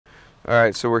All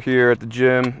right, so we're here at the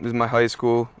gym. This is my high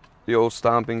school, the old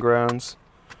stomping grounds.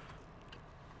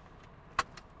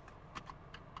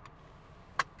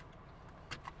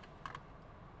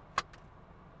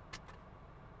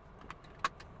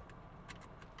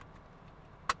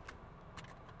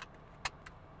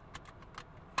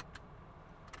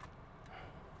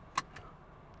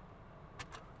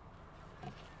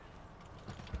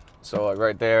 So like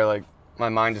right there, like my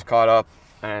mind just caught up,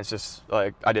 and it's just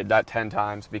like I did that 10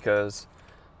 times because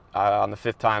on the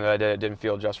 5th time that I did it didn't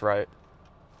feel just right.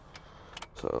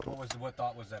 So What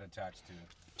thought was that attached to?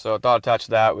 So a thought attached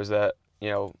to that was that,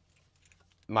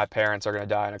 my parents are gonna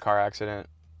die in a car accident,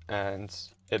 and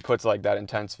it puts like that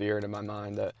intense fear into my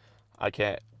mind that I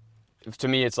can't. To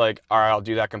me, it's like, all right, I'll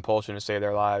do that compulsion to save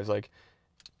their lives. Like,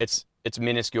 it's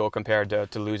minuscule compared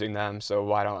to losing them. So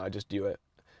why don't I just do it?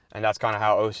 And that's kind of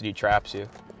how OCD traps you.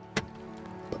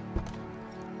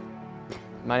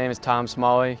 My name is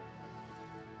Smalley.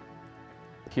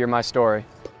 Hear my story.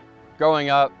 Growing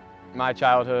up, my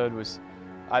childhood was,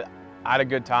 I had a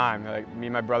good time. Like, me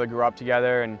and my brother grew up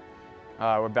together, and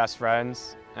we're best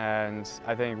friends. And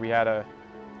I think we had a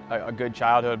good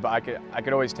childhood, but I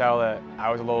could always tell that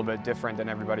I was a little bit different than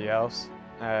everybody else,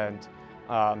 and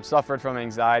suffered from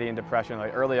anxiety and depression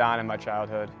like early on in my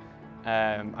childhood.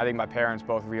 I think my parents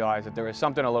both realized that there was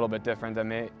something a little bit different than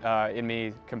me, in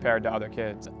me compared to other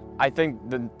kids. I think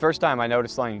the first time I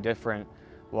noticed something different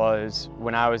was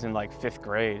when I was in like 5th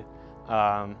grade.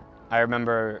 I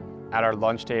remember at our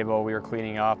lunch table we were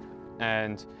cleaning up,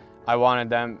 and I wanted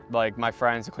them, like my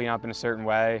friends, to clean up in a certain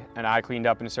way, and I cleaned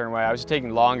up in a certain way. I was just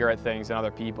taking longer at things than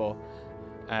other people,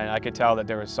 and I could tell that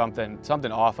there was something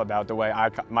off about the way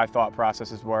my thought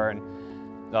processes were, and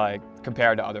like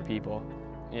compared to other people.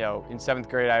 In 7th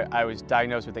grade, I was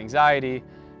diagnosed with anxiety,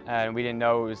 and we didn't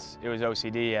know it was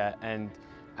OCD yet. And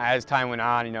as time went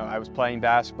on, I was playing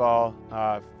basketball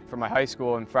for my high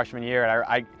school in freshman year, and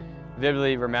I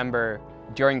vividly remember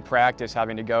during practice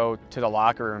having to go to the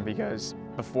locker room because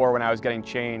before, when I was getting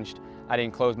changed, I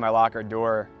didn't close my locker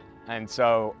door. And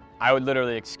so I would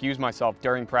literally excuse myself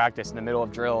during practice in the middle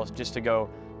of drills just to go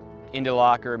into the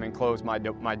locker room and close my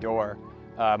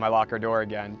locker door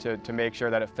again to make sure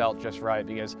that it felt just right,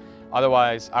 because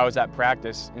otherwise I was at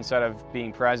practice, instead of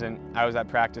being present, I was at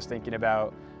practice thinking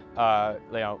about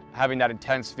having that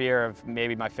intense fear of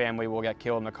maybe my family will get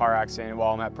killed in a car accident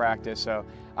while I'm at practice, so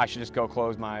I should just go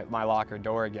close my locker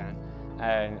door again.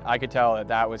 And I could tell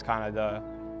that was kind of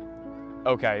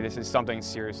okay, this is something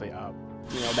seriously up.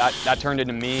 That turned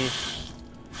into me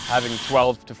having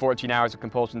 12 to 14 hours of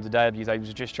compulsions a day because I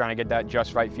was just trying to get that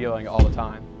just right feeling all the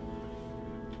time.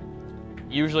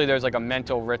 Usually there's like a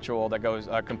mental ritual that goes,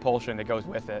 a compulsion that goes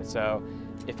with it. So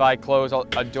if I close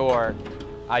a door,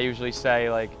 I usually say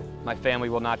like, my family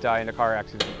will not die in a car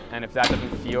accident. And if that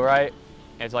doesn't feel right,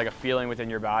 it's like a feeling within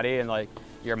your body and like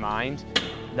your mind,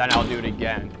 then I'll do it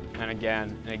again and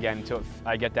again and again until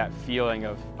I get that feeling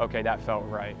of, okay, that felt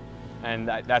right. And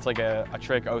that's like a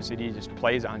trick OCD just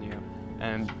plays on you.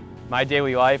 And my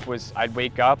daily life was, I'd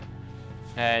wake up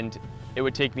and it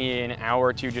would take me an hour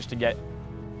or two just to get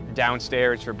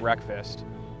downstairs for breakfast.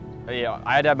 I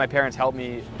had to have my parents help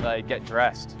me get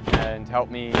dressed and help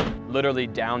me literally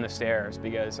down the stairs,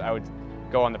 because I would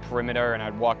go on the perimeter and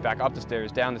I'd walk back up the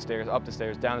stairs, down the stairs, up the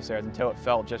stairs, down the stairs until it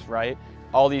felt just right.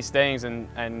 All these things, and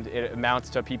it amounts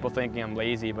to people thinking I'm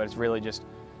lazy, but it's really just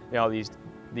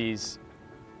these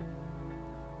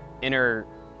inner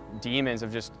demons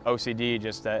of just OCD,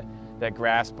 just that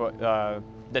grasp,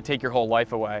 that take your whole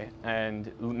life away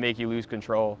and make you lose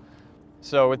control.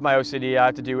 So with my OCD, I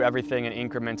have to do everything in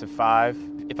increments of 5.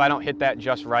 If I don't hit that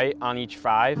just right on each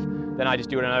 5, then I just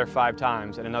do it another 5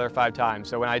 times and another 5 times.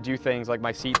 So when I do things like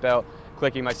my seatbelt,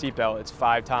 clicking my seatbelt, it's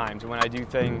 5 times. And when I do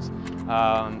things,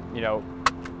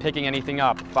 picking anything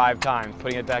up, 5 times,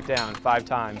 putting it back down, 5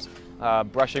 times.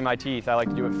 Brushing my teeth, I like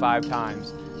to do it 5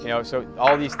 times. So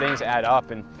all these things add up,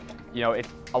 and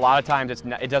a lot of times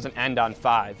it doesn't end on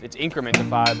 5. It's increments of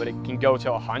 5, but it can go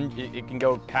to 100. It can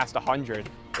go past 100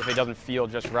 if it doesn't feel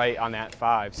just right on that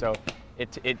 5. So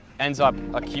it ends up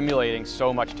accumulating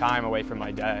so much time away from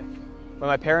my day. When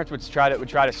my parents would try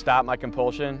to stop my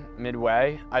compulsion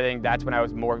midway, I think that's when I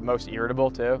was most irritable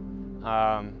too.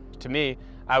 To me,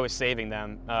 I was saving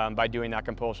them by doing that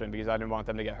compulsion because I didn't want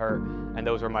them to get hurt, and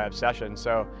those were my obsessions.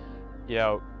 So,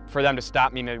 for them to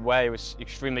stop me midway was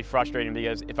extremely frustrating,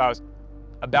 because if I was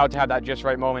about to have that just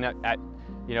right moment at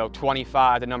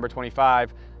 25, the number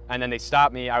 25, and then they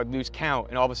stop me, I would lose count,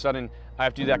 and all of a sudden I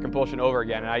have to do that compulsion over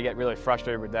again, and I get really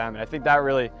frustrated with them. And I think that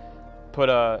really put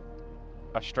a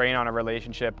strain on a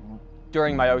relationship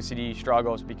during my OCD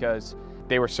struggles, because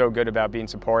they were so good about being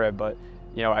supportive, but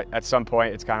you know, at some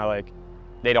point it's kind of like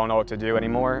they don't know what to do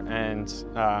anymore, and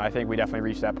I think we definitely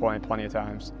reached that point plenty of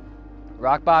times.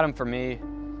 Rock bottom for me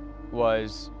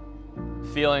was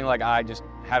feeling like I just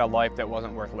had a life that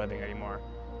wasn't worth living anymore.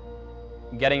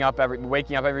 Waking up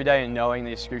every day and knowing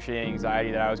the excruciating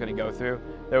anxiety that I was going to go through,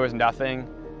 there was nothing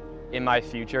in my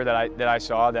future that I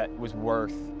saw that was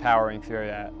worth powering through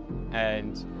that,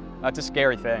 and that's a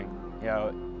scary thing. You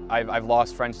know, I've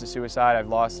lost friends to suicide. I've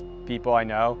lost people I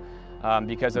know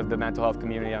because of the mental health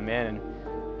community I'm in,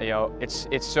 and you know,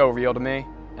 it's so real to me.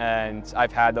 And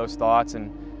I've had those thoughts,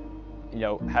 and you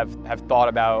know, have thought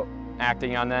about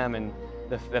acting on them, and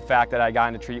the fact that I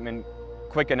got into treatment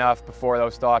quick enough before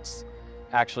those thoughts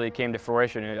actually came to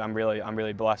fruition, I'm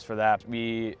really blessed for that.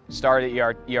 We started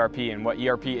ERP, and what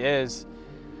ERP is,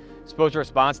 exposure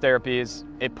response therapy is,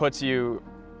 it puts you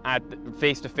at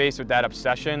face to face with that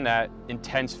obsession, that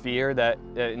intense fear, that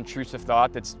intrusive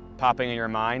thought that's popping in your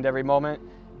mind every moment,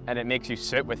 and it makes you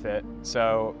sit with it.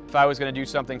 So if I was going to do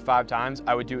something 5 times,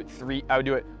 I would do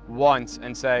it once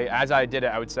and say, as I did it,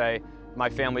 I would say, my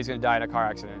family's going to die in a car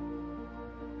accident.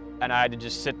 And I had to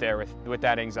just sit there with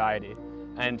that anxiety.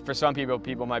 And for some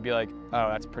people might be like, oh,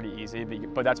 that's pretty easy,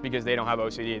 but that's because they don't have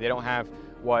OCD. They don't have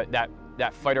what that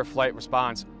fight or flight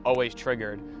response always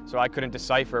triggered. So I couldn't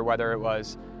decipher whether it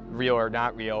was real or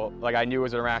not real. Like, I knew it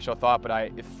was an irrational thought, but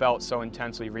it felt so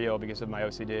intensely real because of my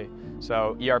OCD.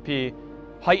 So ERP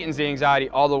heightens the anxiety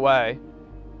all the way,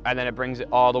 and then it brings it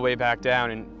all the way back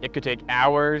down, and it could take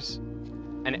hours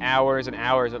and hours and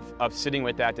hours of sitting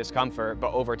with that discomfort,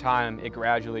 but over time it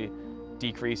gradually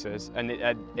decreases, and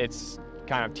it's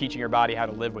kind of teaching your body how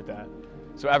to live with that.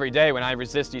 So every day when I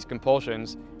resist these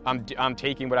compulsions, I'm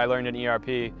taking what I learned in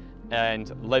ERP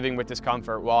and living with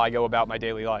discomfort while I go about my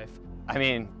daily life. I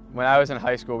mean, when I was in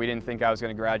high school, we didn't think I was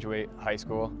going to graduate high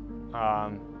school.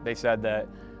 They said that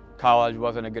college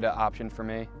wasn't a good option for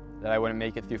me, that I wouldn't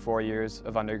make it through 4 years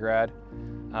of undergrad,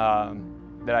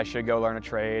 that I should go learn a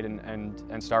trade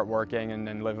and start working and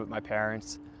then live with my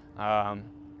parents.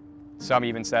 Some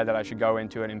even said that I should go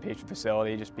into an inpatient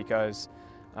facility just because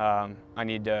I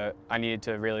needed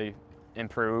to really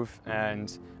improve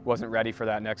and wasn't ready for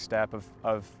that next step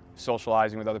of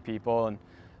socializing with other people. And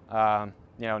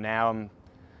you know, now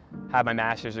I have my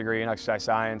master's degree in exercise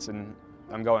science, and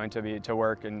I'm going to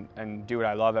work and do what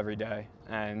I love every day.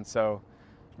 And so,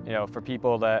 you know, for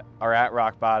people that are at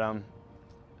rock bottom,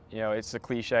 you know, it's the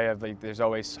cliche of like there's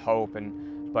always hope,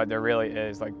 but there really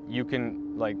is. Like, you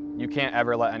can't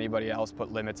ever let anybody else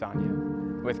put limits on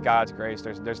you. With God's grace,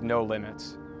 there's no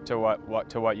limits to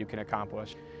what you can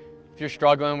accomplish. If you're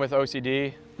struggling with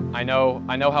OCD, I know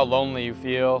how lonely you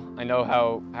feel. I know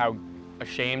how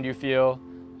ashamed you feel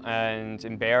and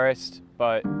embarrassed,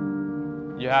 but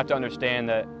you have to understand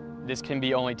that this can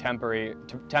be only temporary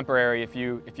if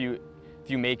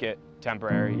you make it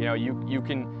temporary. You know,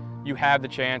 you have the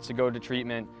chance to go to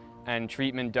treatment, and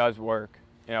treatment does work.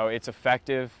 You know, it's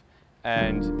effective,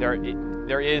 and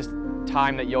there is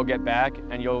time that you'll get back,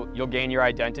 and you'll gain your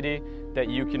identity, that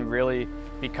you can really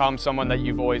become someone that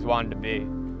you've always wanted to be.